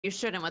You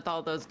shouldn't with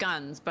all those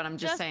guns, but I'm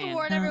just saying. To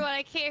warn everyone,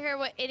 I can't hear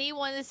what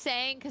anyone is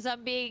saying because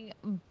I'm being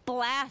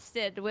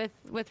blasted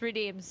with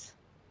redeems.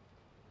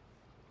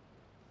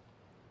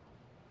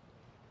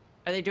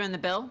 Are they doing the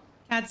bill?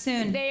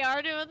 Katsoon. They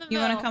are doing the bill. You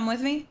want to come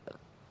with me?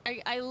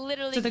 I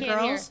literally to the can't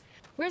girls?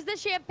 hear. Where's the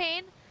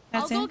champagne?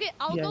 Katsoon?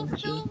 I'll go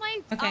fill my.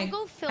 Okay. I'll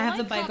go fill I have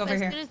my the bike cup over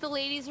as here. soon as the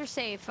ladies are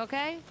safe.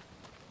 Okay.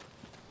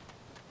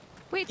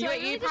 Wait, so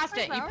you passed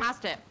it. You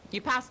passed it.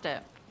 You passed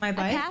it. My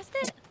bike? I passed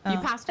it? You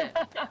passed it.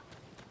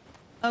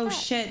 Oh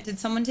shit, did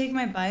someone take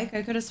my bike?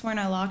 I could have sworn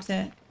I locked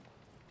it.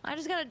 I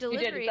just got a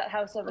delivery. You did, that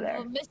house over there.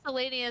 A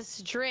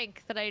miscellaneous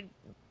drink that I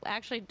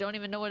actually don't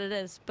even know what it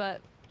is, but...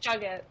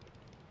 Chug it.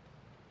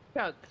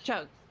 Chug,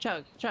 chug,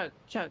 chug, chug,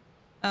 chug.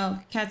 Oh,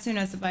 Katsoon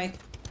has the bike.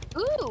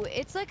 Ooh,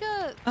 it's like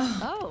a...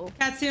 Oh.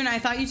 Katsoon, I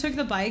thought you took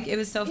the bike. It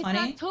was so funny.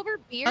 It's October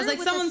beer I was like,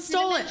 with someone a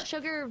stole it.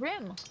 Sugar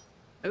rim.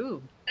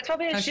 Ooh. That's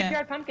probably a Okay.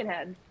 shipyard pumpkin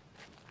head.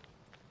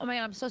 Oh my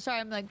god, I'm so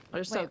sorry. I'm like...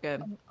 They're so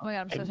good. Oh my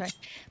god, I'm so sorry.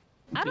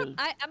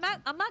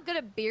 I'm not good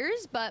at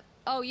beers, but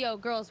oh yo,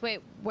 girls, wait,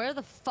 where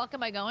the fuck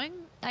am I going?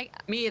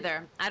 Me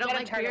either. I don't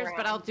like beers,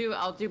 but I'll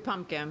do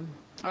pumpkin.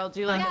 Or I'll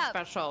do like a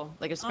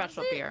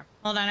special beer.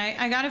 Hold on,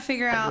 I gotta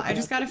figure out. I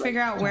just gotta figure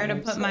out where to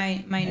put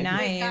my knife.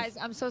 Wait, guys,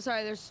 I'm so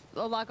sorry. There's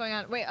a lot going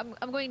on. Wait,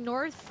 I'm going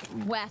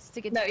northwest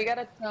to get. No, you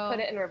gotta put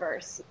it in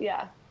reverse.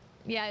 Yeah.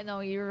 Yeah,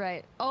 no, you're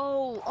right.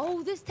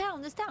 Oh, this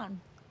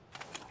town.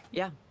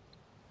 Yeah.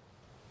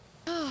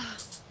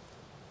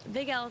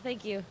 Big L,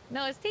 thank you.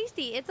 No, it's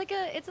tasty. It's like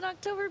it's an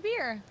October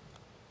beer.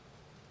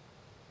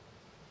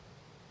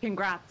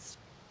 Congrats.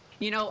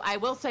 You know, I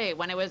will say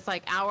when it was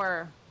like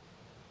hour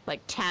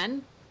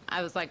 10,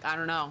 I was like, I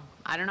don't know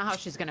how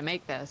she's gonna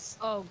make this.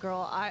 Oh,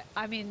 girl,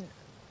 I mean,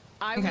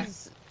 I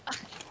was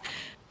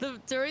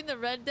during the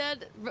Red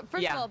Dead.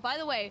 First of all, by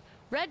the way,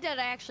 Red Dead,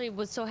 I actually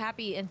was so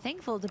happy and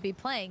thankful to be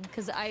playing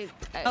because I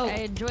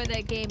enjoy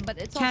that game. But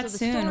it's also the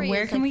story.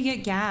 Where can we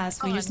get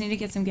gas? We just need to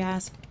get some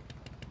gas.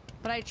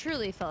 But I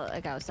truly felt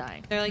like I was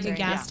dying. They're like a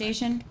gas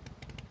station.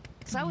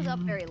 Because I was up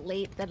very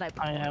late that night.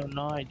 I have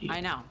no idea. I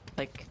know,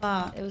 like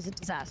it was a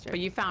disaster. But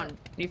you found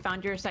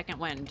your second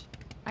wind.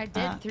 I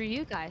did through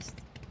you guys,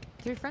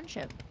 through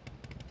friendship.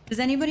 Does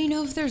anybody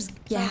know if there's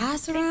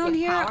gas around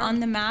here on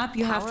the map?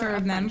 You have to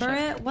remember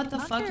it. What the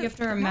fuck? You have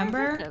to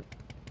remember.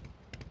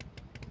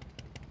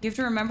 You have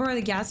to remember where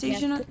the gas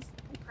station is.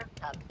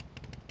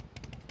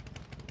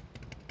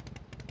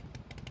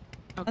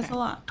 That's a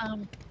lot.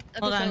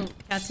 Hold on,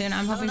 Katsoon.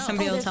 I'm hoping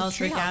somebody will tell us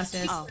where gas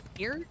is. Oh.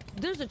 Here?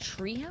 There's a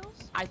tree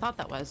house? I thought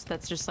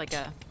that's just like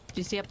a. Do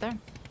you see up there?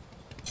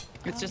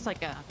 It's just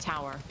like a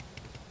tower.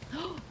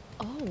 Oh.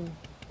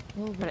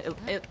 Well, but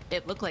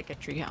it looked like a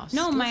treehouse.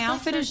 No, my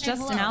outfit is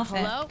just an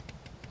outfit.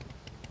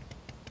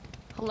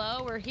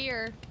 Hello, we're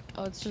here.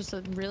 Oh, it's just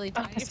a really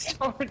tiny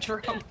room.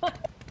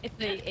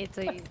 It's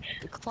a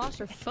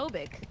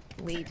claustrophobic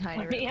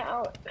tiny room.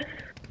 out.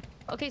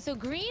 Okay, so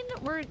green,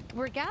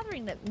 we're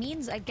gathering. That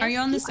means I guess. Are you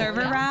on the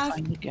server, Raph?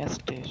 Find the gas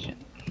station.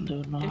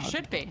 It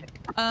should be.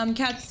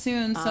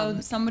 Katsoon.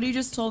 So somebody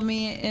just told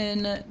me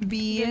in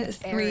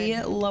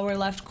B3 lower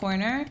left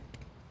corner.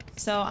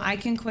 So we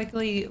can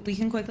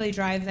quickly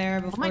drive there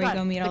before we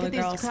go meet all the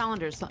girls.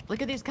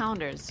 Look at these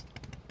calendars.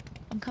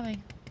 I'm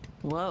coming.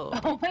 Whoa.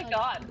 Oh my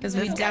god. Because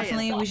we should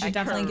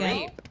definitely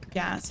get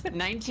gas.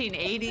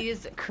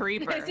 1980s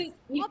creeper. This is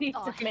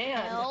man.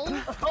 Hell?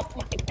 Oh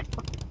my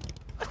god.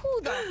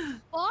 Who the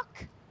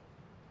fuck?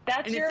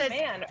 That's your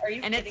man. Are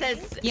you? And it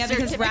says yeah,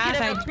 because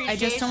Raph, I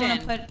just don't want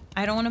to put.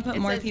 I don't want to put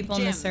more people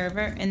in the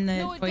server in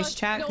the voice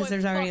chat because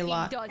there's already a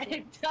lot.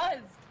 It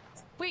does.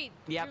 Wait,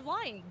 you're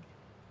lying.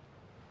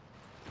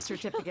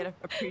 Certificate of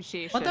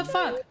appreciation. What the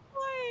fuck?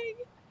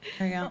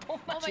 There you go. Oh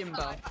my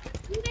god.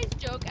 You guys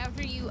joke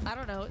after you, I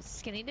don't know,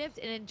 skinny dipped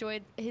and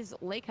enjoyed his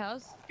lake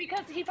house?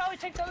 Because he probably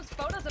took those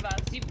photos of us.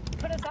 You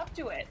put us up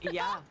to it.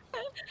 Yeah.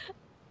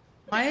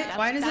 Why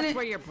doesn't it? That's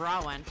where your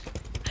bra went.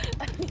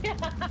 Yeah.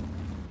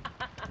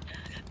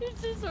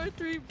 It's just our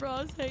 3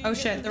 bras hanging. Oh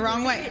shit, the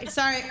wrong way.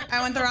 Sorry,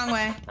 I went the wrong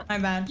way. My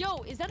bad. Yo,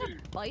 is that a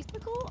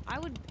bicycle? I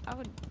would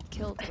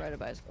kill to ride a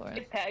bicycle. Right?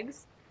 It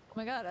pegs. Oh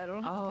my god, I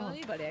don't have to kill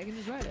anybody. I can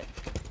just ride it.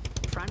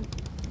 Front?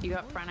 You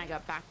got front, I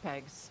got back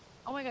pegs.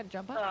 Oh my god,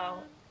 jump up.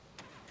 Oh.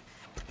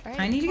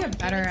 I need to get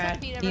better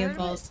at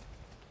vehicles.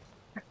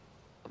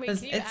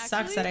 Because it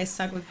sucks that I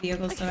suck with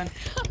vehicles so bad.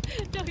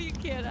 No, you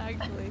can't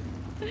actually.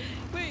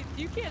 Wait,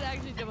 you can't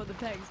actually jump on the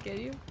pegs, can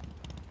you?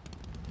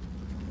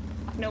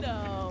 Nope.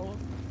 No.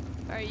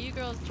 Alright, you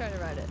girls try to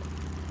ride it.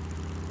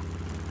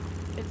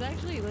 It's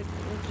actually like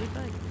legit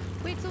like.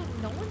 Wait, so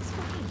no one's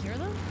fucking here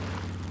though?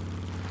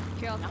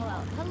 Here, I'll call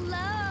out.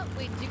 Hello!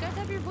 Wait, do you guys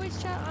have your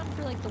voice chat on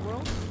for like the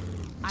world?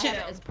 I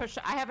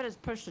have it as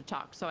push to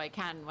talk, so I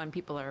can when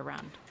people are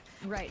around.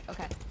 Right,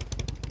 okay.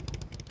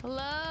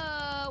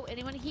 Hello?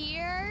 Anyone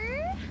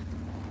here?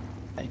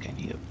 I can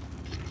hear.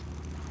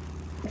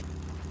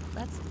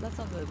 That's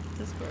on the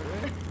Discord,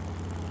 right?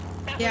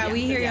 Yeah,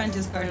 we hear you on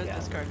Discord.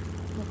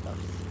 What the fuck?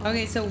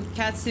 Okay, so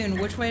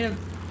Katsoon, which way to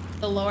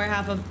the lower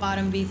half of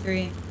bottom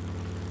B3?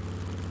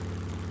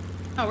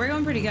 Oh, we're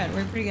going pretty good.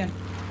 We're pretty good.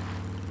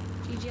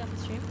 PG on the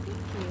stream. Thank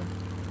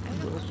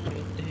you. Go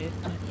straight ahead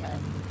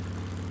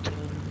and turn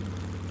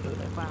to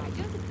the Wow, I right.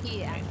 do have to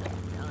pee after.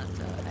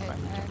 So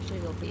I actually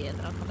will pee and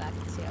then I'll come back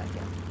and see how I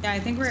feel. Yeah, I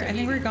think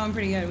we're going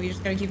pretty good. We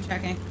just gotta keep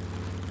checking.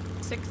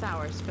 6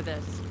 hours for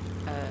this.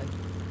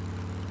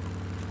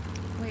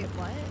 Wait,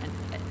 what?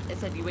 And it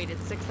said you waited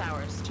 6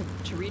 hours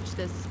to reach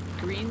this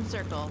green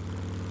circle,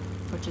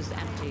 which is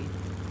empty.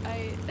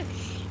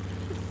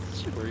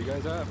 Where are you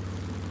guys at?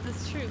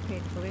 That's true,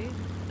 painfully.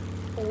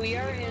 We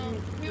are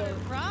in We were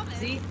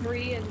promised.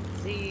 Z3 and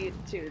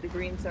Z2, the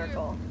green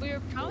circle. We were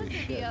promised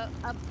to be a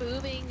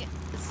booming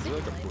Is there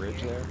like a stimulant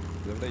bridge here. there? Is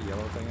that what that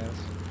yellow thing is?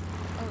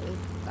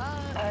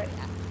 Yeah.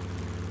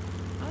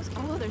 I was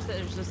Oh,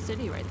 there's a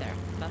city right there.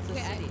 That's a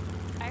Okay, city.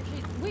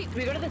 actually, wait, Do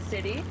we go to the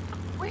city?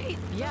 wait.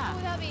 Yeah. Don't go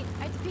without me.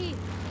 I have to pee.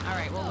 All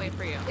right, we'll wait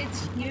for you.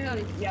 It's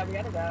huge. Yeah, we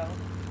gotta go.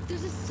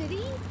 There's a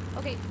city?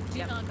 Okay, do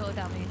Yep. not go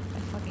without me. I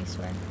fucking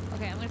swear.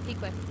 Okay, I'm gonna pee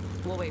quick.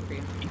 We'll wait for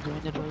you. You go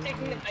in the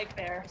Taking the road. bike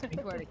there.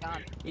 I swear to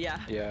God. Yeah.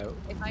 Yeah.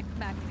 If I come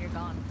back and you're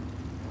gone.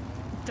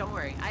 Don't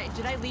worry.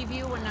 Did I leave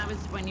you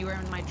when you were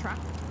in my truck?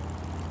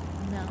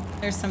 No.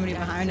 There's somebody Yeah,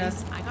 behind see?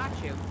 us. I got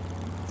you.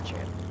 It's true.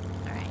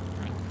 Alright.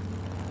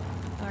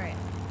 Alright.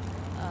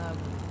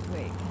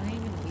 Wait, can I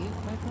even leave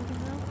my building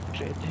now?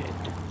 Straight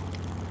ahead.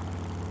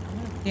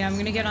 Yeah, I'm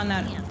gonna get on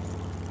that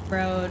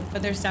road,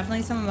 but there's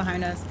definitely someone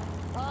behind us.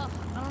 Oh,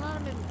 I don't know how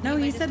to No,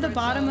 leave he my said the Discord,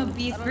 bottom so of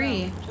I don't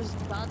B3. know.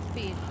 Just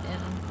Godspeed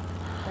and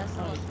best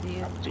of luck to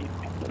you. Up to you.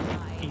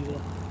 Even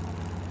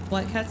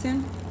What,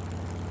 Katsun?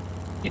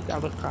 if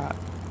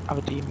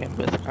our team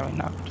members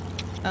coming up.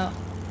 Oh.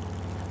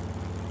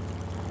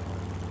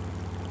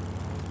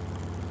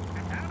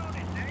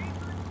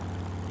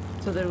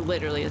 So there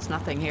literally is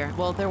nothing here.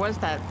 Well, there was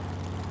that,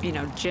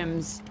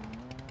 Jim's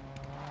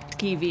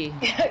TV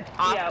Yeah,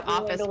 we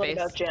office learned a little space.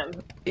 about Jim.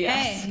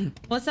 Yes. Hey,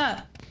 what's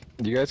up?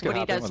 You guys can What he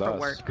hop in does with for us.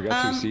 work. We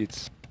got 2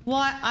 seats. Well,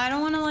 I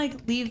don't want to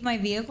like leave my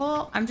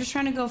vehicle. I'm just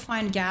trying to go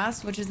find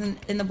gas, which is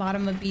in the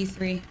bottom of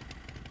B3.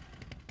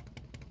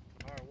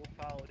 Alright, we'll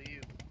follow to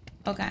you.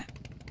 Okay.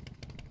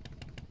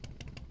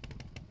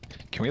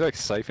 Can we like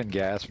siphon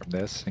gas from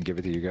this and give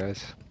it to you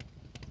guys?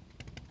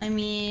 I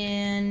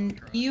mean,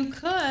 you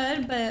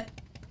could, but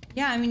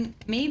yeah, I mean,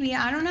 maybe,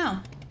 I don't know.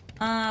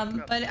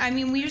 But I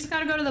mean, we just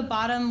gotta go to the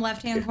bottom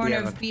left-hand If we corner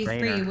have of a B3,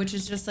 trainer. which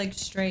is just like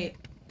straight.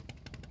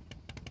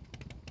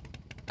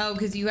 Oh,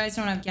 because you guys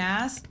don't have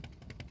gas?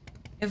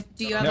 Do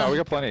you have No, a, we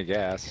got plenty of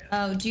gas.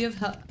 Oh, do you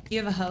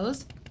have a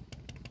hose?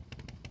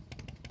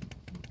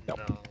 Nope.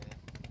 No.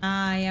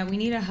 Ah, yeah, we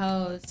need a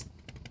hose.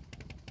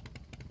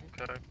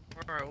 Okay.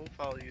 Alright, we'll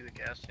follow you to the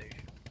gas station.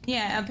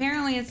 Yeah,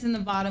 apparently it's in the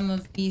bottom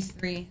of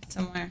B3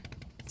 somewhere.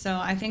 So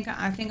I think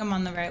I'm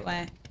on the right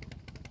way.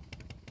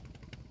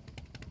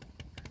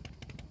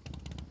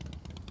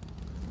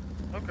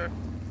 Okay.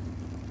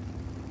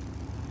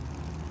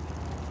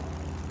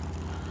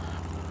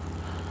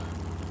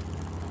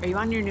 Are you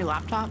on your new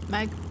laptop,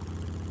 Meg?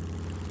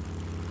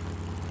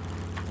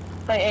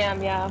 I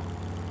am, yeah.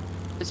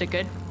 Is it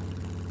good?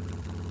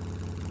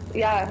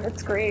 Yeah,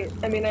 it's great.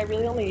 I mean, I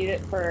really only need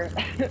it for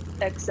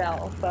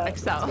Excel, but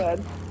Excel.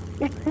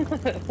 it's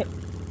good.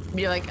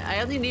 You're like,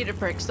 I only need it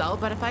for Excel,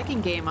 but if I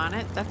can game on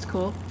it, that's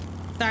cool.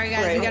 Sorry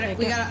guys, Right.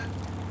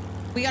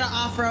 we gotta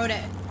off-road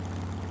it.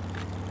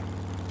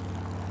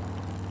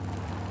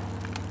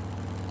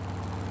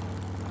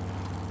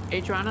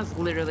 Adriana's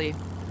literally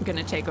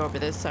gonna take over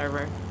this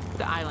server,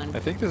 the island. I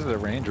think this is the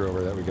Range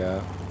Rover that we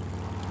got.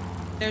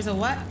 There's a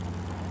what?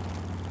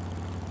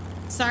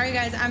 Sorry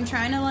guys, I'm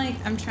trying to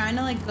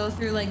like go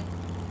through like,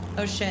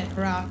 oh shit,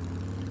 rock.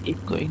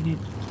 Keep going in.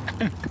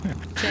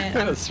 Shit,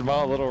 A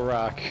small little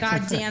rock.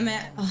 God damn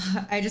it.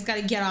 Ugh, I just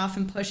gotta get off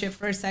and push it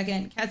for a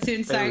second.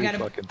 Katsun, sorry, Every I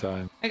fucking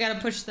time. gotta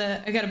push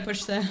the,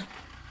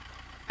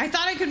 I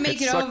thought I could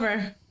make It it suck-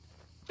 over.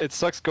 It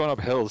sucks going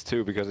up hills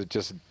too because it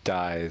just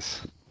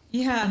dies.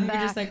 Yeah, I'm you're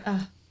just like,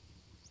 back.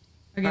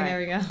 Okay, All right. there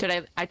we go.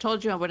 Did I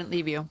told you I wouldn't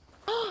leave you.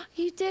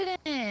 You didn't.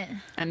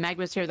 And Meg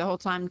was here the whole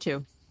time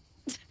too.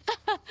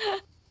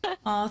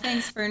 Oh,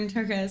 thanks, Fern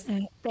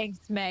Turkis. Thanks,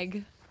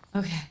 Meg.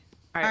 Okay.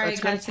 All right, let's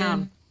go to Katsun.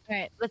 town. All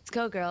right, let's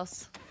go,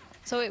 girls.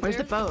 So wait, Where's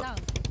the where is boat? town?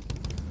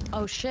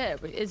 Oh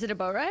shit! Is it a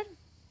boat ride?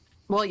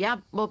 Well, yeah.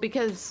 Well,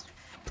 because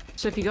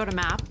so if you go to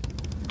map,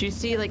 do you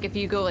see like if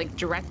you go like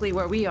directly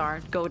where we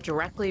are, go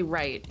directly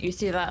right. You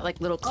see that like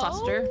little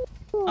cluster?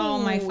 Oh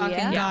my fucking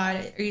yeah.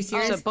 god. Are you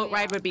serious? So boat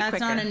ride would be That's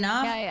quicker. not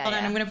enough? Yeah, Hold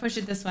on, yeah. I'm gonna push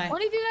it this way.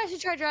 One of you guys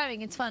should try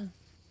driving. It's fun.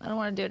 I don't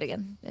want to do it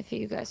again. If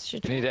you guys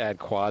should. You need to add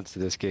quads to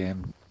this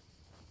game.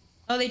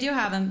 Oh, they do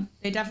have them.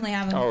 They definitely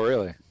have them. Oh,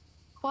 really?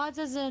 Quads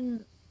as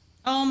in.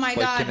 Oh my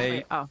Like,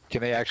 god.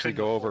 can they actually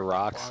go over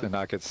rocks and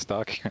not get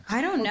stuck? I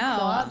don't know.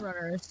 Quad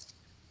runners.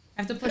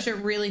 I have to push it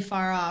really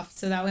far off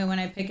so that way when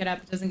I pick it up,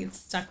 it doesn't get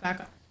stuck back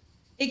up.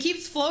 It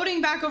keeps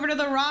floating back over to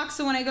the rock,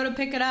 so when I go to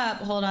pick it up,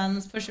 hold on,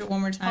 let's push it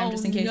one more time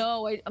just in case.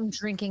 No, I'm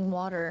drinking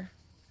water.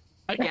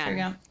 There we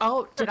Again. go.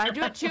 Oh, did I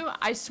do it too?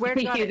 I swear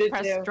to God, You it did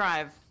pressed too.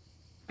 drive.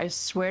 I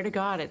swear to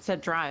God, it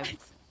said drive.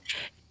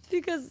 It's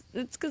because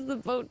the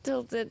boat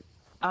tilted.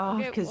 Oh,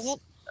 Okay, because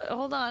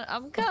Hold on,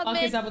 I'm What the fuck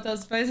coming. is up with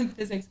those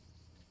physics?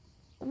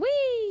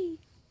 Whee!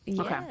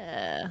 Yeah.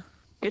 Okay.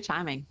 Good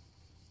timing.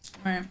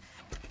 All right.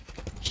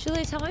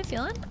 Shirley, how am I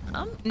feeling?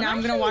 Now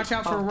I'm gonna watch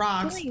out for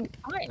rocks. Fine.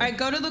 All right,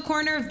 go to the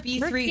corner of B3,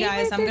 Mercury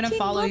guys. I'm gonna 13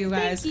 follow you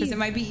months, guys thank because you. it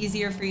might be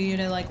easier for you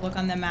to like look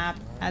on the map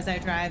as I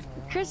drive.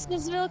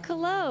 Christmas milk,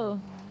 hello.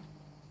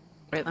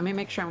 Wait, let me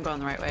make sure I'm going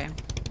the right way.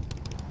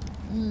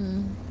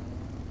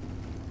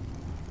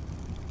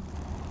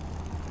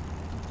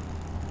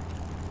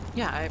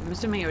 Yeah, I'm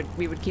assuming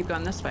we would keep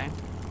going this way.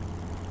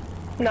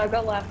 No,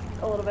 go left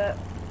a little bit.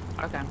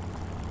 Okay.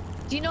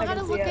 Do you know I how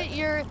can to see look it. at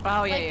your?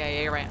 Oh, like,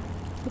 yeah, you're right.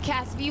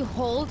 Cass, if you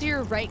hold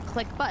your right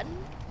click button.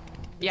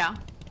 Yeah.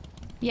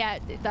 Yeah,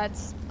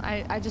 that's.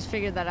 I just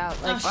figured that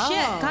out. Like, Oh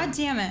shit! God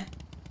damn it!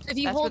 if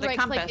you That's hold for the right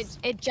click, compass.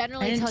 it I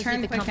generally didn't tells you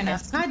turn the quick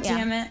compass. enough. God Yeah.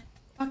 damn it!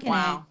 Fucking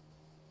Wow.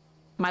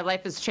 My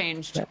life has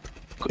changed.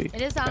 Quick.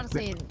 It is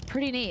honestly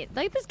pretty neat.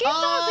 Like this game's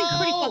honestly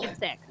pretty fucking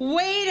sick.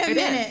 Wait a It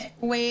minute!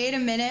 Wait a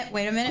minute!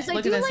 Wait a minute! 'Cause I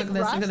Look do at this! like Look at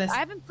this! Look at Rust. this! I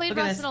haven't played Look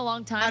at Rust this. in a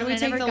long time. How do we and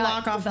I take never the got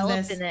lock off of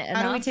developed this? in it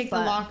How do we enough, take the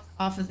but- lock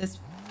off of this?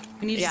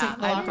 We need to Yeah, take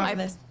the lock off I- of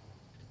this.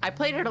 I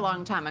played it a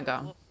long time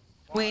ago.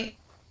 Wait.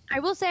 I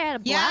will say I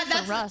had a Yeah,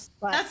 blast on Rust,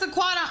 but that's the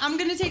quad. I'm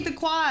gonna take the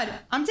quad.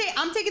 I'm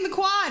taking the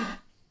quad.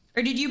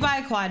 Or did you buy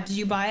a quad? Did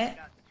you buy it?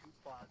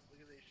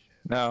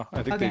 No,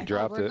 I think Okay. they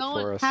dropped we're it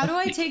going- for us. How do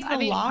I take the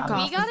lock we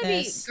off gotta of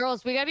be this?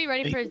 girls. We gotta be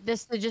ready for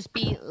this to just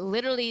be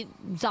literally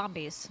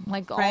zombies,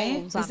 like Right?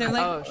 all Is zombies. there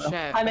like Oh,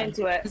 shit. I'm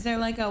into it. is there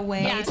like a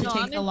way Yeah, to no, take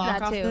I'm the into lock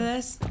that off too. of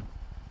this? Do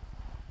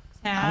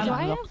Tab.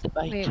 I Unlock the have?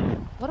 bike. Wait,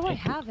 what do I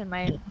have in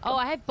my? Oh,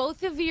 I have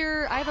both of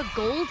your. I have a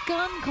gold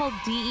gun called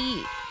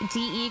DE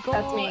Gold.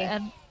 That's me.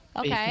 And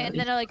okay, and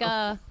then like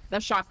The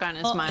shotgun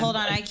is mine. Hold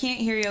on, I can't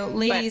hear you,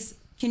 ladies.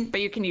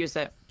 But you can use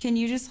it. Can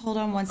you just hold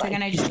on one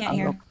second? I just can't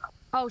hear.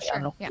 oh sure,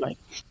 Unlock yeah. the bike.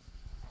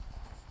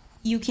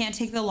 You can't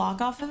take the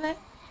lock off of it?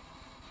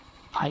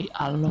 I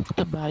unlocked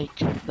the bike.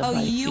 The Oh,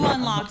 bike you is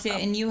unlocked it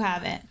and you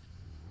have it.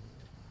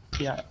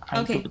 Yeah, I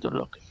Okay. took the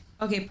lock.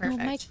 Okay, Oh,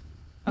 perfect.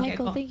 Okay,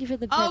 Michael, cool. thank you for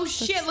the. Oh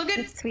bits. shit! Look at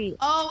That's sweet.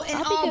 Oh, an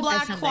I'll be good all by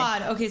black Sunday.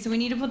 quad. Okay, so we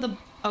need to put the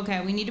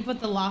we need to put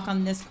the lock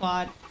on this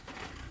quad.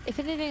 If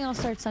anything, I'll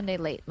start Sunday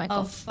late, Michael.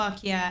 Oh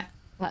fuck yeah!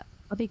 But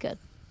I'll be good.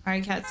 All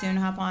right, Katsun,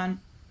 hop on.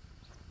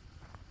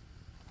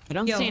 I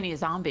don't Yo. see any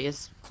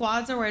zombies.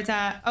 Quads are where it's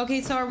at.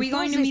 Okay, so are we It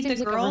going to almost meet the seems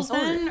like a girls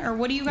resort. then, or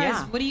what do you guys?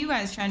 Yeah. What are you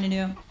guys trying to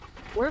do?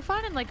 We're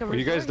finding like a. Well,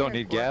 you guys resort don't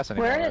here need for- gas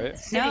anymore, We're in a right?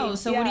 city. No,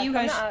 so what Yeah, are you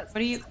come guys? to us.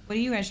 What are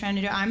you guys trying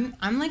to do?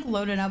 I'm like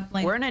loaded up.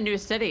 Like We're in a new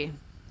city.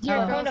 Here, Oh.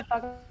 We're going girls. to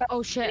fuck up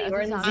Oh shit!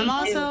 We're in there's the I'm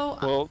zombies.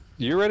 also. Well,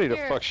 you're ready to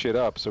Here. fuck shit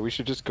up, so we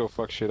should just go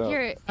fuck shit up.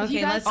 Here, if Okay,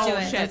 you guys, let's do Oh,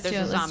 it. shit, Let's do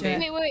there's it. a Let's do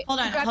zombie. it. Wait. Hold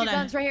on, Grab hold your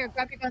on. guns right here.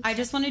 Grab your guns. I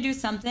just want to do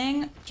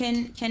something. Can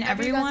Grab your guns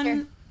everyone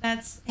here.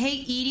 that's hey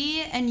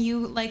Edie and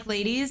you like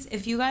ladies,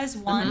 if you guys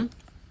want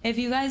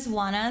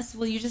us,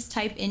 will you just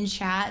type in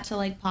chat to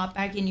like pop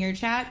back in your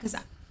chat? Because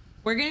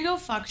we're gonna go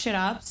fuck shit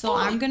up. So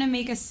I'm gonna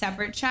make a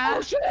separate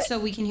chat so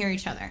we can hear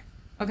each other.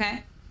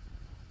 Okay?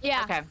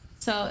 Yeah. Okay.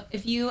 So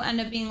if you end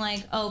up being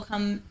like, oh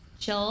come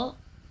chill,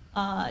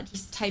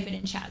 just type it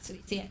in chat so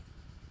we see it.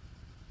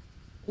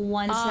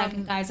 One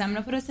second, guys. I'm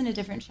gonna put us in a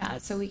different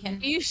chat so we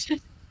can You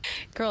should.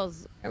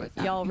 Girls, hear what's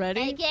y'all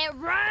happening. ready? Get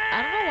right.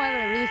 I don't know why,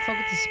 but I really fuck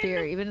with the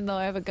spear, even though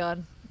I have a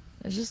gun.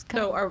 It's just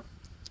kind So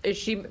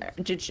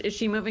is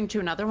she moving to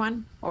another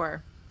one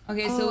or?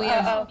 Okay, so we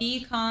uh-oh. have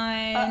Be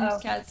Kind, Uh-oh.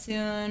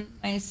 Katsun,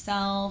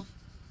 myself.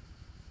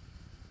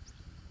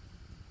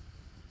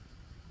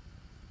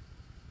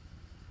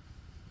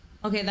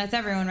 Okay, that's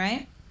everyone,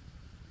 right?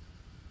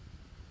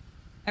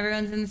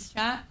 Everyone's in this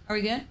chat? Are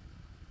we good?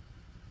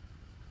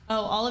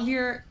 Oh, all of you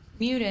are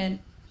muted.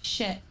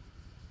 Shit.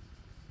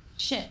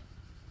 Shit.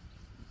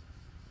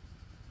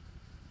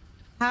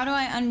 How do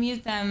I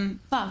unmute them?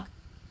 Fuck.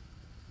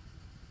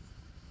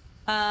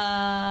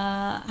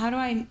 How do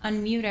I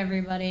unmute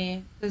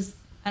everybody? Because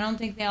I don't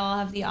think they all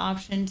have the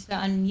option to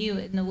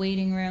unmute in the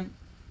waiting room.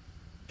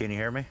 Can you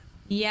hear me?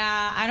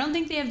 Yeah, I don't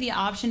think they have the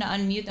option to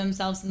unmute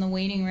themselves in the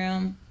waiting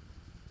room.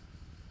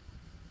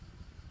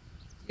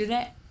 Do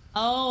they?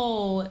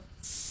 Oh,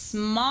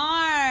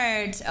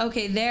 smart.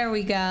 Okay, there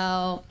we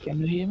go. Can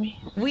you hear me?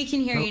 We can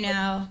hear you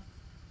now.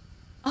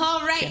 All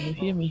Can you right.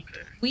 hear me?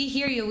 We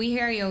hear you. We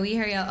hear you. We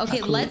hear you. Okay,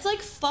 Cool. let's like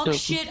fuck Cool.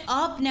 shit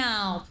up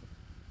now.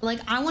 Like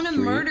I want to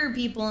Sweet. murder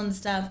people and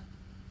stuff.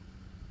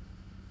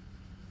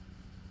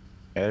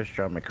 Yeah, it's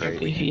driving me Okay,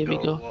 crazy. here we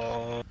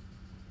go.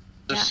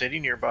 The Yeah. city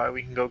nearby,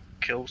 we can go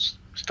kill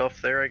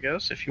stuff there, I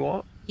guess, if you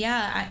want.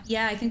 Yeah,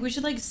 I think we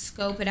should like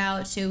scope it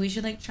out too. We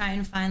should like try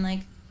and find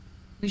like,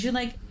 we should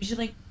like,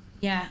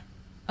 yeah.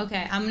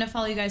 Okay, I'm gonna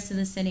follow you guys to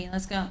the city.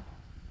 Let's go.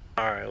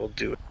 Alright, we'll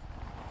do it.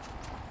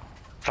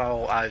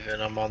 Follow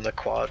Ivan, I'm on the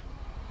quad.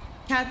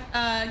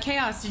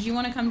 Chaos, did you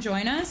want to come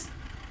join us?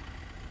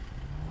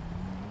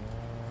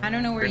 I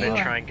don't know where We're you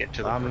gonna are. try and get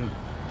to the. I'm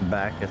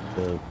back at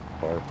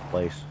our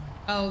place,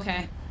 Oh,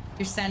 okay.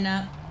 You're setting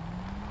up.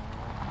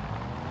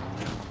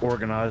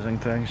 organizing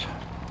things.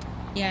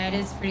 Yeah, it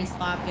is pretty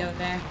sloppy over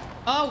there.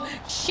 Oh,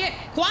 shit!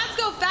 Quads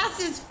go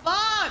fast as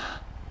fuck!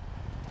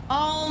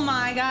 Oh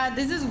my god,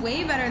 this is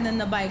way better than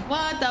the bike.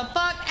 What the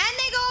fuck? And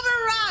they go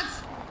over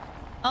rocks!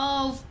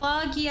 Oh,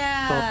 fuck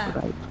yeah.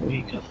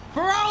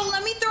 Bro,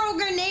 let me throw a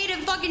grenade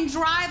and fucking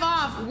drive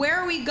off. Where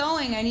are we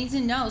going? I need to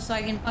know so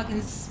I can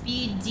fucking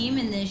speed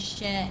demon this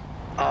shit.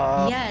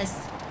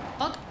 Yes.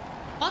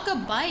 Fuck a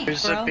bike,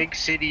 There's bro. a big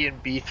city in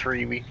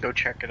B3. We can go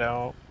check it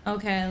out.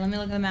 Okay, let me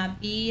look at the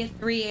map.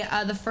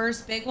 B3, the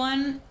first big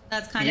one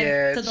that's kind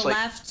of to the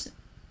left.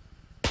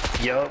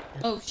 Yup.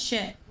 Oh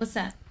shit, what's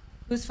that?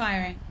 Who's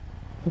firing?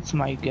 It's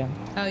my gun.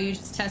 Oh, you're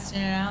just testing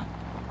it out?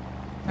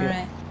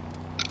 Alright.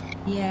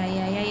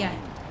 Yeah.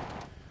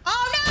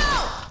 Oh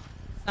no!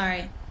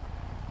 Sorry.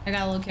 I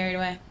got a little carried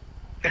away.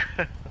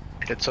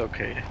 It's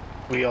okay.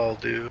 We all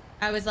do.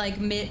 I was like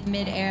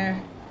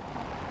mid-air.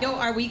 Yo,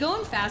 are we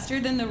going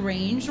faster than the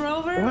Range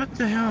Rover? What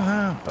the hell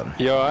happened?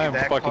 Yo, I am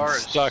fucking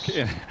stuck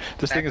in.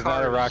 This thing is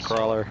not a rock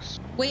crawler.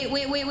 Wait.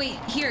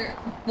 Here.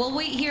 We'll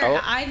wait here. Oh.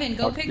 Ivan,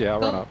 go pick Yeah,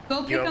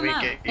 go pick him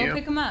up. Go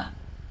pick him up.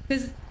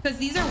 Cause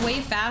these are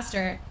way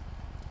faster.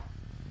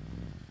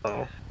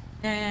 Oh.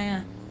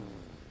 Yeah.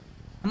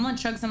 I'm gonna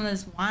chug some of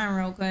this wine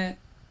real quick.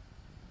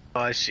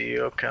 Oh, I see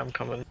you. Okay, I'm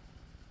coming.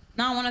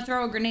 No, I want to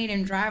throw a grenade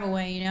and drive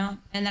away, you know?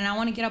 And then I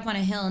want to get up on a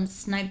hill and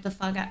snipe the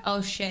fuck out.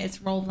 Oh shit,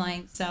 it's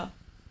role-playing, so...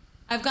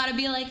 I've got to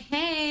be like,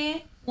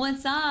 hey,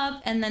 what's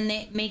up? And then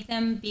they make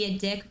them be a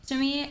dick to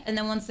me. And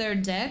then once they're a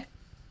dick,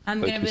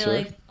 I'm gonna be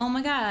like, oh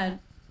my god,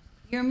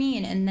 you're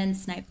mean. And then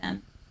snipe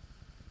them.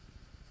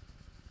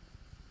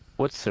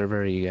 What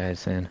server are you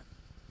guys in?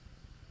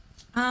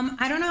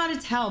 I don't know how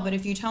to tell, but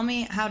if you tell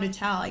me how to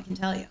tell, I can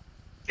tell you.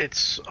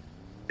 It's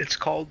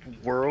called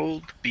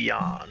World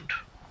Beyond.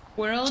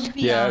 World Beyond.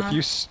 Yeah,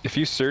 if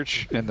you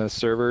search in the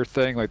server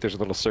thing, like there's a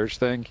little search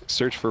thing,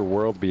 search for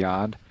World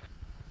Beyond.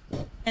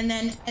 And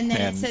then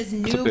it says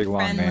noob big,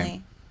 long friendly.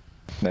 name.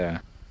 Yeah.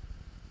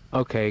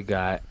 Okay,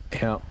 got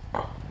yeah.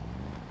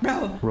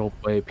 Bro.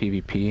 Roleplay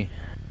PvP.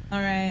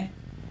 All right,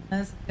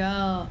 let's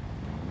go.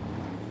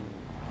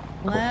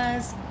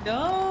 Let's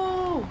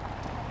go.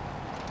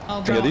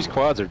 Oh, bro. Yeah, these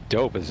quads are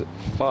dope as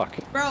fuck.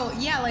 Bro,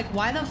 yeah, like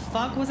why the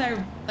fuck was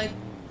I like?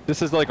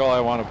 This is like all I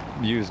want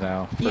to use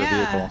now for a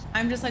vehicle.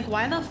 I'm just like,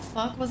 why the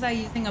fuck was I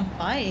using a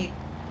bike?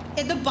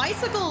 The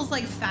bicycle is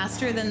like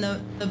faster than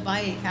the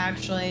bike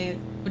actually,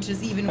 which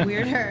is even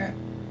weirder.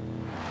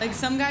 Like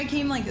some guy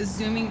came like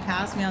zooming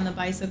past me on the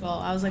bicycle.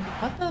 I was like,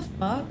 what the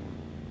fuck?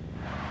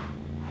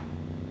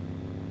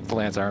 It's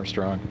Lance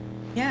Armstrong.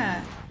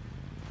 Yeah.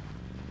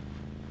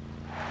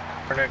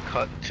 We're gonna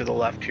cut to the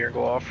left here and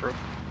go off-road.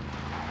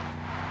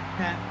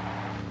 Okay.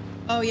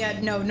 Oh yeah,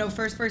 no,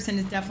 first person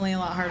is definitely a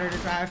lot harder to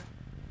drive.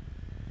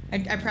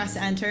 I press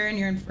enter and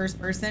you're in first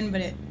person,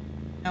 but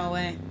no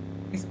way.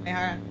 It's way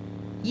harder.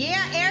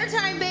 Yeah,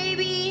 airtime,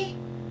 baby!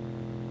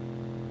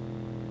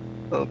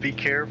 Oh, be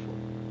careful.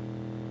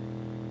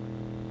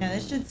 Yeah,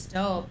 this shit's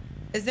dope.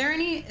 Is there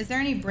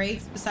any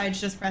brakes besides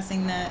just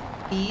pressing the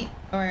B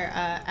or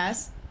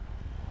S?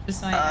 Just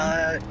so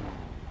I know.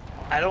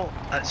 I don't,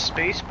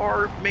 space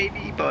bar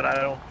maybe, but I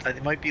don't,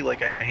 it might be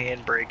like a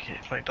handbrake.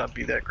 It might not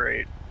be that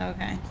great.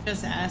 Okay,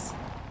 just S.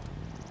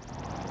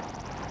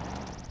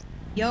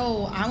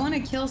 Yo, I want to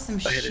kill some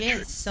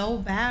shit so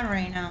bad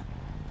right now.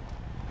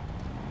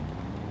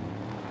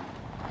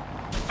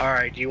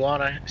 Alright, do you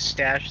want to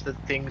stash the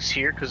things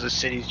here? Because the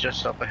city's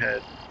just up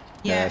ahead.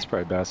 Yeah, that's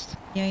probably best.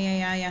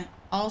 Yeah.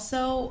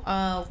 Also,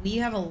 we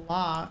have a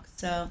lock,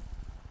 so...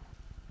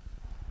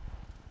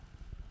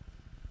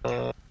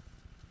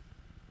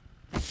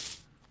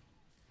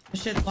 The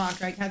shit's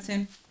locked, right,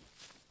 Katsun?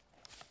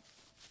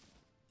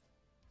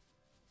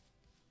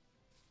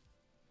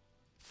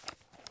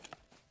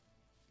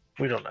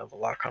 We don't have a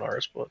lock on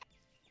ours, but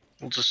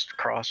we'll just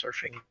cross our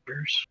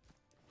fingers.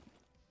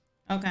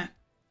 Okay.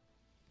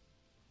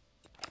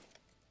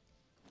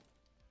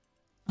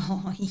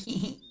 Oh,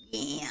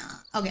 yeah.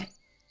 Okay.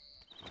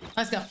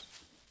 Let's go.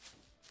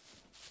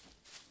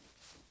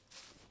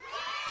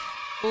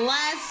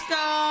 Let's go!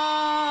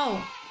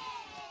 Oh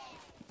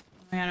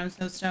my god, I'm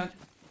so stoked.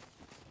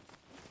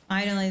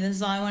 Finally, this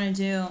is all I want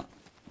to do.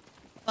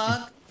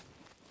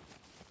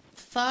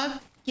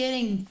 Fuck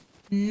getting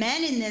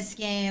men in this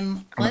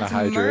game. Let's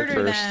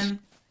murder them.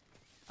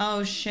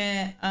 Oh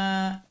shit.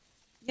 Yeah,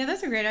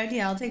 that's a great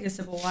idea. I'll take a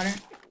sip of water.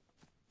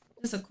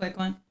 Just a quick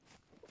one.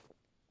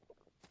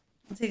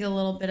 I'll take a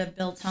little bit of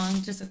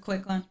biltong, just a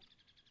quick one.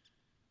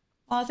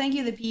 Oh, thank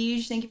you, the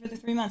Peach. Thank you for the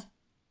 3 months.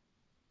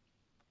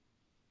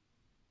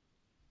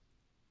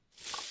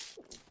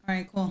 All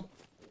right, cool.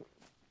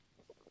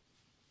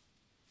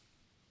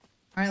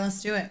 All right,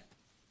 let's do it.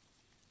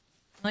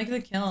 I like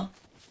the kill.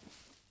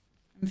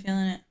 I'm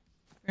feeling it,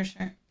 for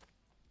sure.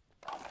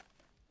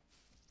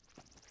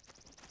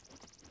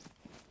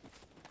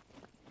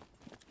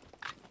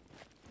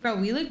 Bro,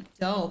 we look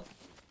dope.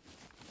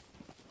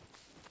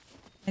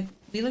 Like,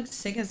 we look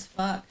sick as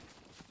fuck.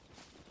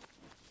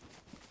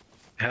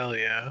 Hell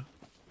yeah.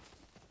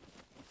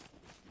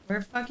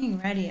 We're fucking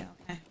ready,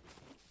 okay.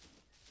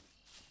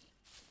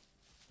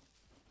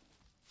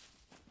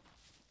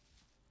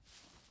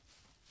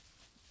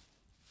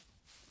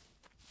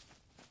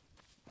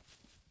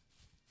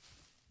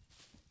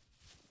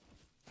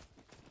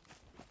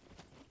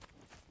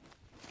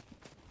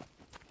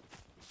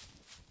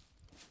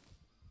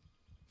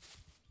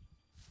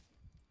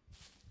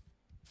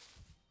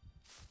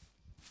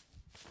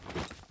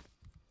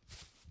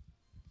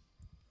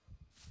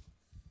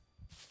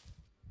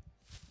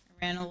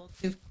 ran a little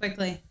too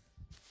quickly.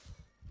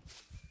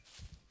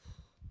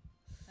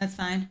 That's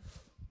fine.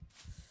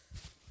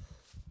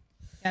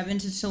 Yeah, I've been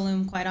to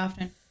Tulum quite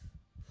often.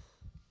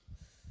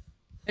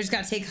 I just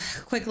gotta take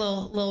a quick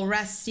little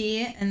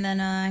resty, and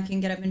then I can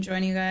get up and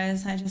join you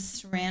guys. I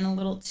just ran a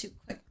little too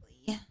quickly.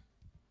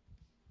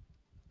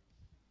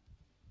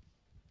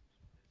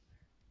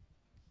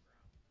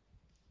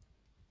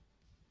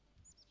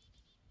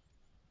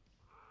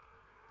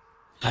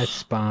 I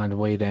spawned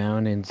way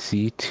down in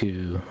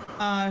C2.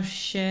 Oh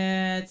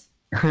shit.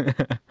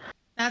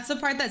 That's the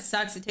part that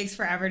sucks. It takes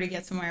forever to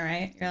get somewhere,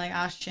 right? You're like,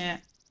 oh shit.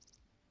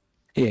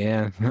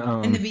 Yeah.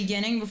 In the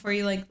beginning, before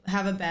you like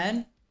have a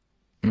bed.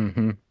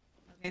 Mm-hmm.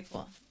 Okay,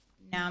 cool.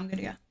 Now I'm good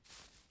to go.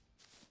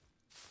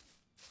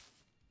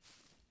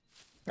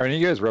 Are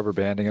you guys rubber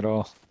banding at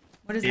all?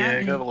 What does that Yeah, I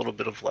mean? got a little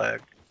bit of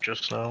lag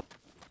just now.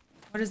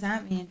 What does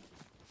that mean?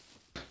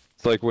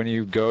 It's like when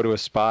you go to a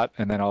spot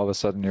and then all of a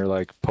sudden you're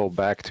like pulled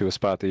back to a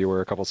spot that you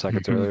were a couple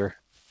seconds earlier.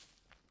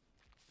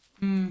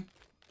 Hmm.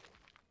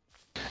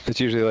 It's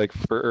usually like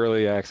for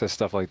early access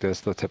stuff like this,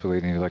 they'll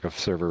typically need like a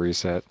server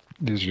reset.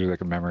 Usually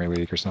like a memory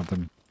leak or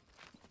something.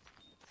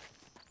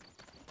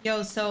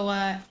 Yo, so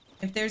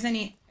if there's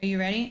any, are you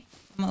ready?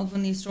 I'm gonna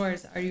open these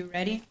doors. Are you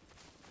ready?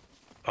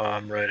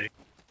 I'm ready.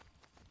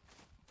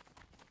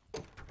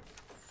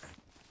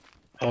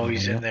 Oh,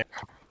 he's in there.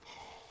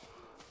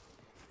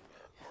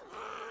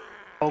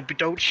 Oh, but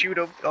don't shoot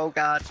him. Oh,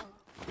 God.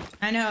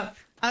 I know.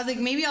 I was like,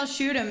 maybe I'll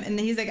shoot him, and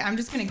then he's like, I'm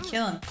just gonna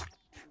kill him.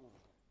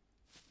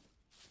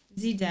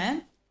 Is he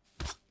dead?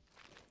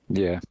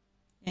 Yeah.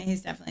 Yeah,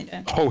 he's definitely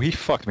dead. Oh, he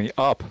fucked me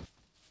up.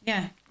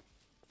 Yeah.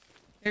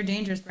 They're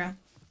dangerous, bro.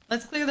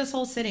 Let's clear this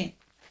whole city.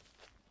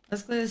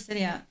 Let's clear the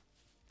city out.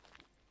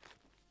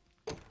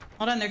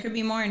 Hold on, there could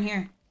be more in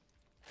here.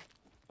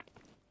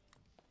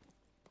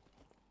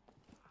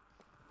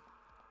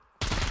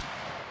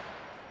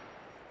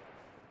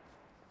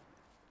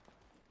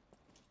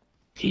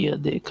 Here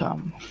they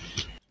come.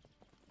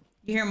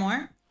 You hear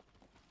more?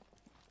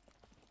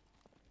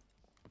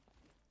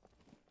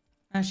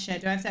 Oh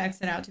shit, do I have to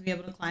exit out to be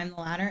able to climb the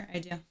ladder? I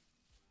do.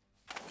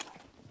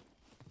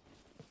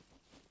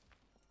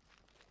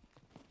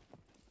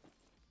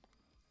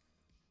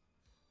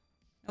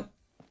 Nope.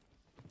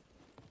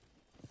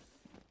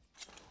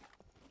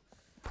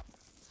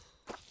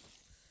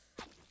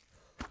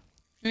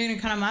 Are you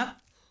gonna cut him up?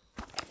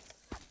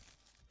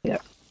 Yeah.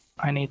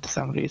 I need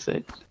some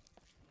research.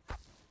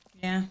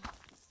 Yeah.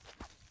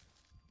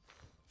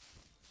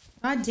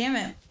 God damn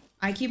it.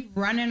 I keep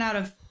running out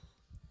of...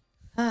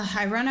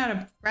 I run out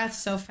of breath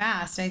so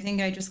fast. I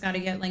think I just gotta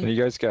get like... You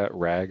guys got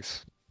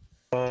rags?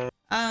 I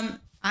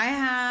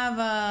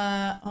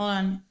have, hold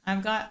on.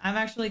 I've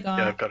actually got...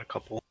 Yeah, I've got a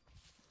couple.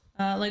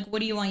 Like, what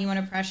do you want? You want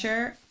a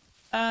pressure,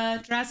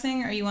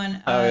 dressing, or you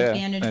want, Oh, yeah.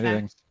 bandage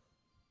Anything. back?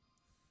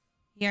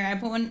 Here, I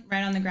put one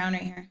right on the ground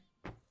right here.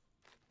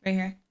 Right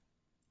here.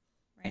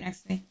 Right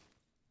next to me.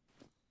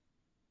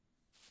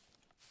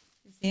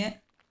 You see it?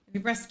 If you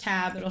press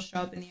tab, it'll show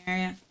up in the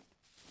area.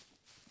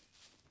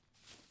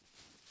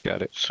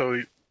 Got it.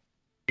 So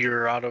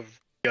you're out of...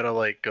 You gotta,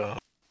 like,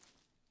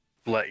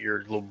 let your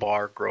little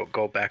bar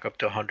go back up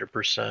to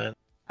 100%.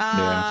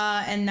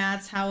 Yeah. And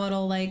that's how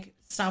it'll, like,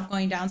 stop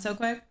going down so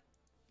quick?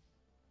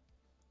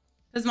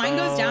 Because mine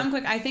goes down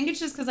quick. I think it's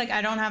just because, like,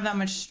 I don't have that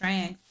much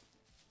strength.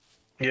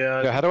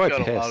 Yeah, Yeah, how do I you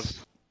got a lot piss?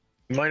 of-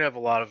 you might have a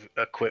lot of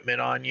equipment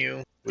on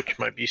you, which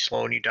might be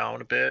slowing you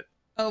down a bit.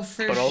 Oh,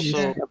 for But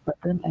also- sure.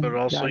 But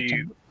also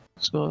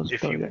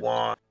if you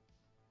want,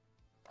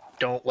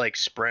 don't like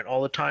sprint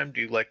all the time.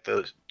 Do like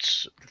the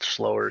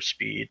slower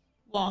speed.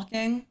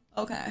 Walking?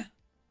 Okay.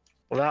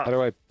 Well, How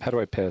that do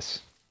I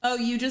piss? Oh,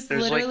 you just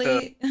There's, like,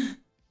 literally...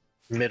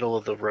 middle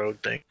of the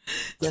road thing.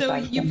 So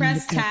you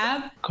press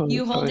tab,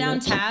 you hold down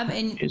tab,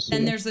 and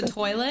then there's a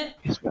toilet,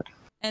 Got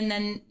and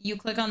then you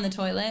click on the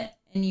toilet,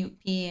 and you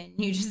pee, and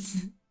you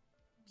just...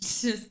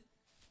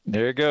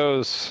 There it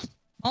goes.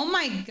 Oh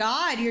my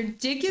god, your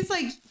dick is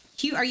like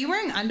cute. Are you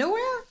wearing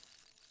underwear?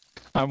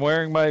 I'm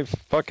wearing my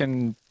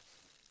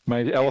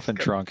elephant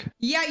trunk.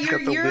 Yeah,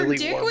 got the your willy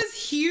dick one. was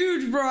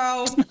huge,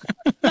 bro.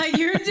 Like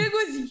your dick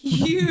was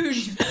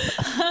huge.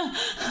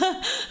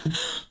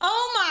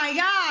 Oh my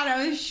god,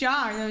 I was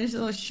shocked. That was a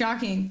little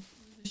shocking.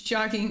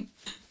 Shocking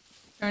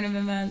turn of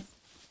events.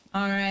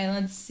 All right,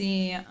 let's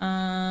see.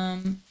 Now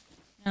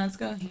let's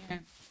go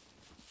here.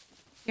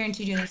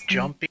 Guaranteed you this.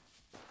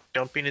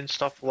 Jumping and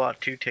stuff a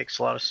lot too takes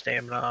a lot of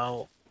stamina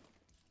out.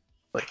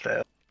 Like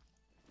that.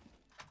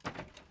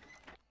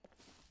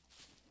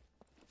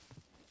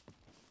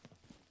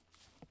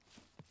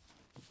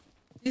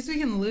 At least we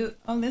can loot.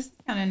 Oh, this is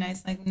kind of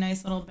nice, like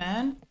nice little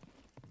bed.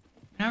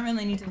 I don't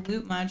really need to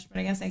loot much, but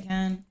I guess I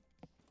can.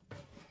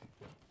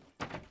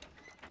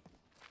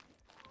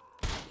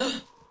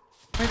 Where'd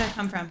that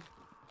come from?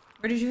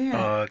 Where did you hear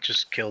it?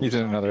 Just killed. He's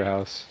in another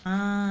house.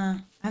 I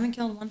haven't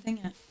killed one thing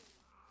yet.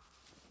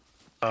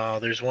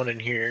 There's one in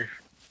here.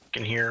 You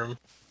can hear him.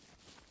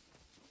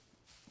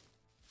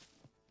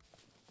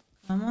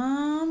 Come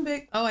on,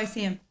 big. Oh, I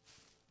see him.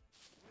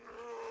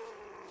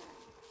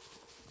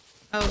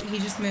 Oh, he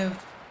just moved.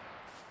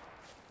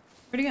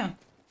 Where'd he go?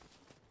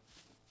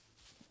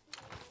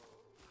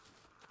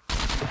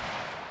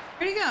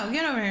 Where'd he go?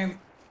 Get over here.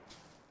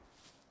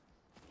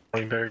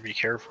 You better be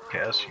careful,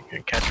 Cass. You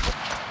can catch one.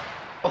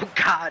 Oh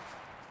God!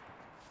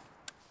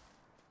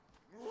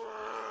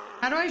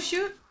 How do I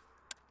shoot?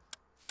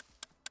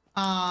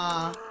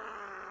 Ah.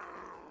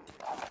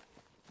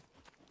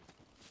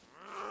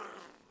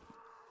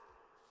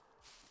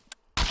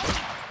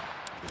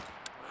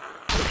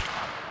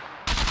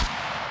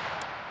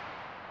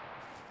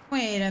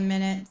 Wait a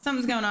minute.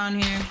 Something's going on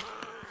here.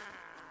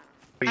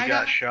 You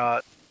got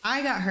shot.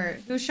 I got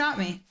hurt. Who shot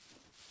me?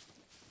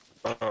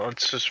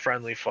 It's just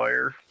friendly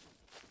fire.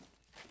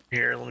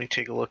 Here, let me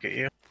take a look at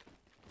you.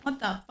 What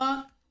the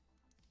fuck?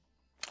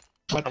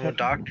 I'm a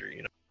doctor,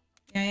 you know.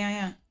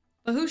 Yeah.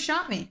 But who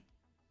shot me?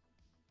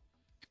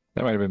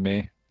 That might have been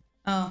me.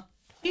 Oh,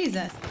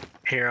 Jesus.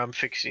 Here, I'm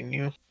fixing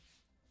you.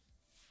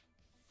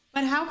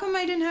 But how come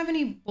I didn't have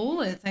any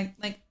bullets?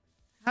 Like,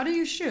 how do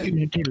you shoot? You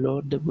need to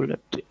load the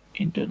bullet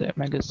into the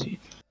magazine.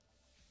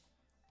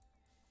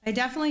 I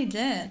definitely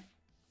did.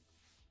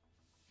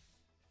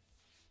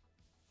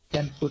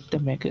 Then put the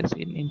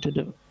magazine into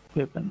the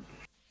weapon.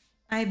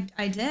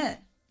 I did.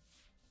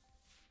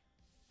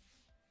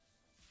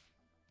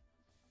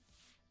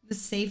 The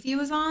safety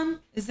was on?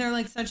 Is there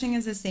like such thing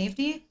as a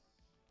safety?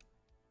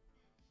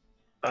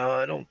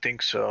 I don't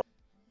think so.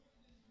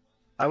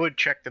 I would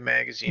check the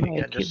magazine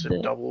again just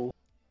to double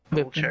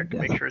check to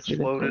make sure it's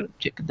loaded.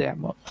 Check the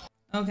ammo.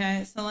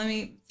 Okay, so let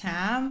me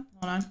tab.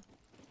 Hold on.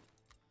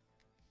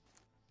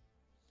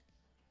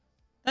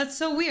 That's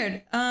so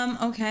weird.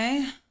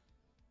 Okay.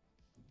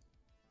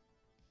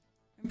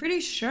 I'm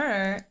pretty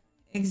sure.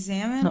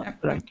 Examine. No,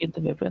 right in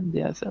the weapon,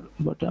 there's a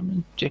bottom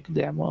and check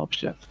the ammo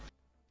option.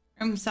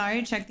 I'm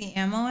sorry, check the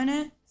ammo in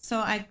it. So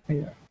I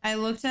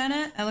looked at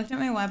it. I looked at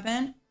my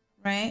weapon,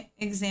 right?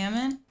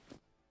 Examine.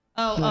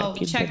 Oh,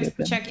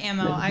 check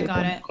ammo. I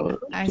got it.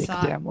 I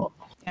saw it. Ammo.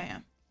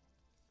 Yeah.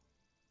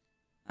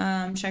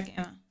 Check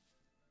ammo.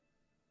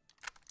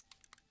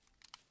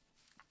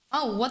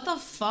 Oh, what the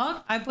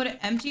fuck? I put an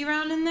empty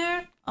round in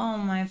there? Oh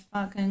my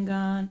fucking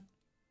god.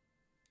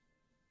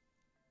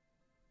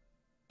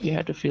 You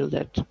have to fill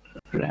that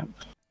ramp.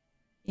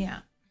 Yeah.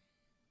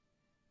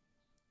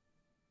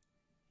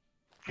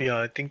 Yeah,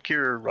 I think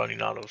you're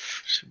running out of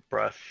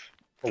breath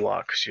a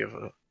lot because you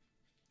have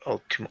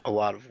a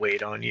lot of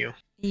weight on you.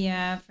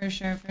 Yeah, for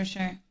sure.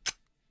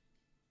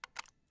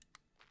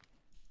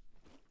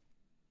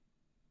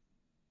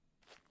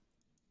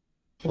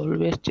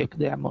 Always check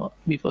the ammo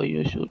before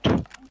you shoot.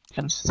 You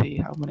can see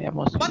how many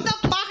ammo. What the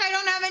fuck? I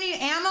don't have any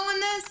ammo in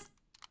this?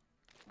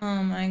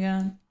 Oh my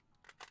god.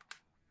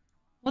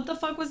 What the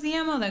fuck was the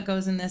ammo that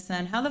goes in this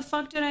then? How the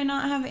fuck did I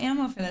not have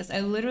ammo for this?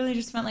 I literally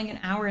just spent like an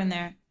hour in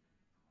there.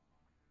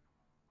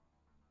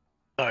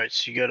 Alright,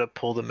 so you gotta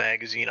pull the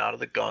magazine out of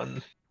the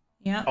gun.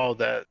 Yeah. Oh,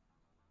 that.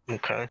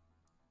 Okay.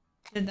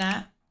 Did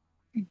that.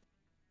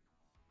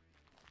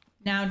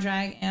 Now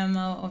drag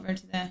ammo over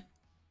to the...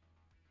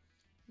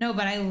 No,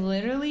 but I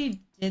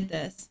literally did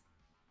this.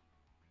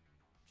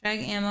 Drag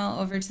ammo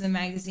over to the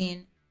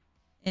magazine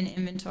in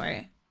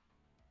inventory.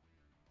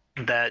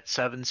 That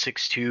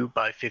 7.62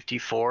 by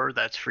 54,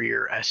 that's for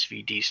your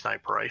SVD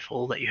sniper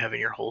rifle that you have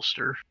in your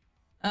holster.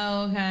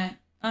 Oh, okay.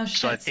 Oh, shit.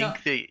 So I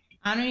think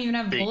I don't even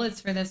have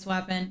bullets for this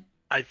weapon.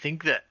 I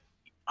think that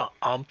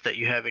ump that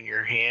you have in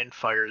your hand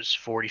fires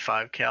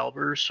 45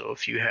 caliber, so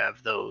if you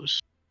have those.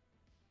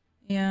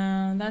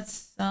 Yeah, that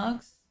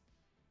sucks.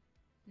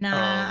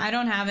 Nah, I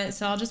don't have it,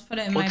 so I'll just put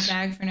it in my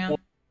bag for now.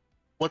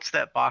 What's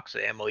that box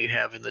of ammo you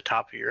have in the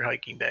top of your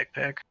hiking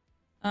backpack?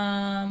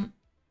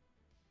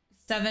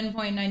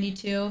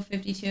 7.92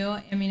 52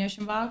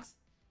 ammunition box.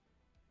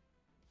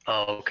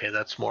 Oh, okay,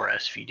 that's more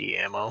SVD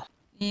ammo.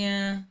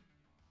 Yeah.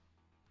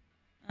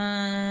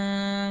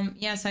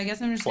 Yeah, so I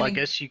guess I'm just Well, gonna...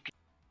 I guess you...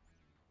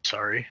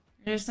 Sorry.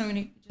 I'm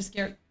gonna just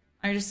get...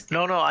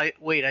 No,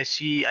 wait, I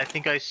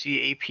think I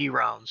see AP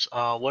rounds.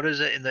 What is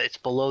it it's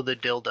below the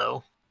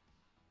dildo?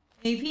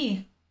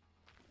 AP.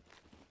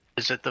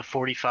 Is it the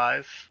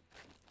 45?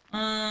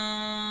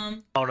 Oh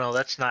no,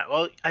 that's not.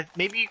 Well,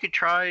 maybe you could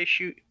try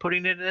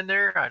putting it in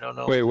there. I don't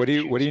know. Wait, what do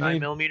you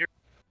need? 9mm?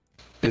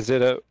 Is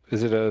it a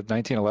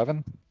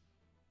 1911?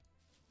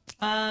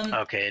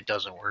 Okay, it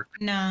doesn't work.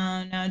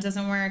 No, it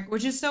doesn't work,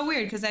 which is so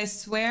weird because I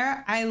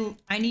swear I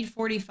need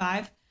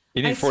 45.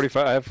 You need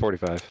 45? I have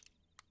 45.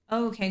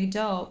 Okay,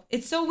 dope.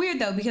 It's so weird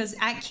though because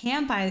at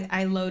camp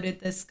I loaded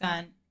this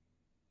gun.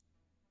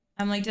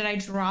 I'm like, did I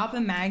drop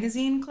a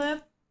magazine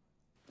clip?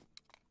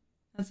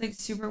 That's like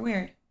super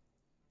weird.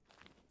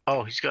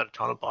 Oh, he's got a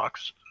ton of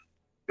boxes.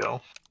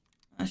 Go.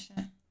 Oh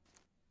shit.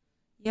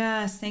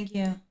 Yes, thank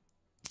you.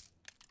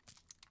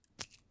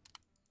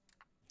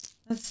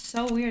 That's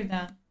so weird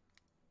though.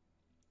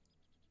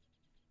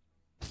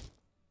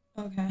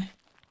 Okay.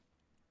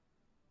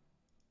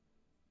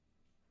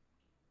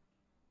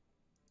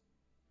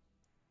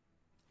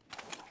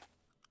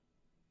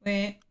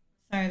 Wait,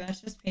 sorry,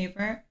 that's just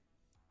paper.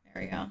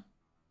 There we go.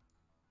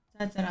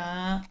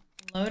 Da-da-da.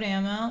 Load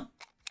ammo.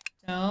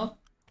 Dope.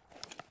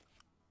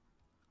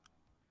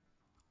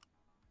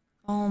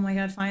 my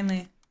god,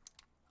 finally.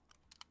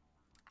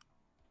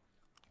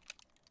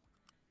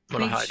 I'm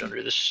gonna hide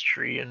under this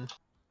tree and.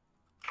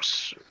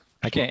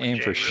 I can't aim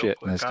for shit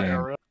in this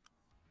game.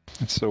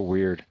 It's so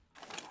weird.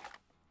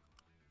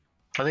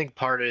 I think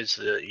part is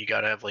that you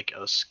gotta have like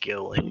a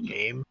skill in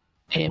game.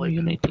 Aim, like,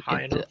 you need to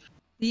high get enough.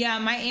 Yeah,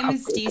 my aim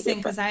is decent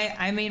because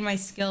I made my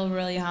skill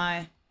really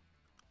high.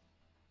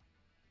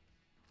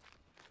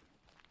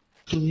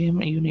 To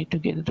aim, you need to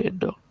get red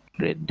dot,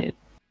 red dot,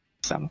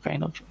 some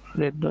kind of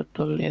red dot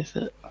or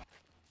laser.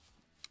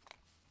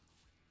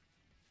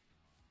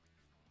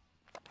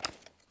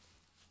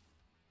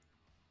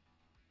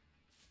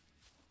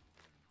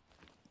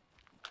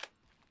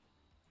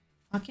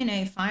 Fucking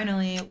A,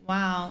 finally.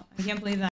 Wow. I can't believe that.